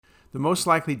The most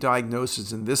likely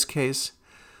diagnosis in this case,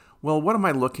 well, what am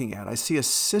I looking at? I see a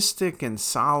cystic and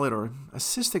solid or a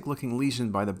cystic looking lesion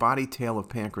by the body tail of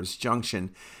pancreas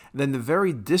junction. Then the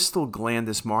very distal gland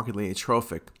is markedly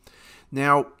atrophic.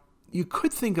 Now, you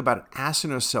could think about an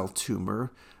acinar cell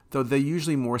tumor, though they're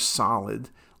usually more solid.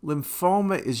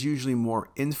 Lymphoma is usually more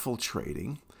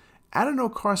infiltrating.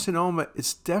 Adenocarcinoma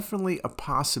is definitely a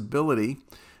possibility.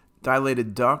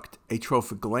 Dilated duct,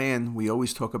 atrophic gland, we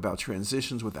always talk about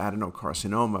transitions with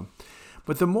adenocarcinoma.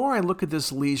 But the more I look at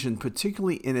this lesion,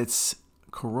 particularly in its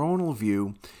coronal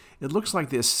view, it looks like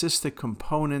there's cystic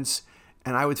components,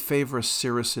 and I would favor a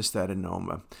serous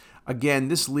cystadenoma. Again,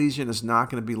 this lesion is not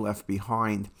going to be left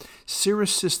behind.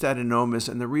 Serous cystadenomas,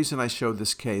 and the reason I show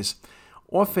this case,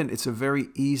 often it's a very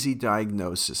easy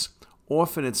diagnosis.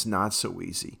 Often it's not so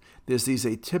easy. There's these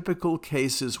atypical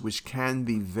cases which can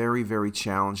be very, very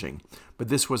challenging, but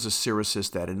this was a serous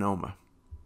cystadenoma.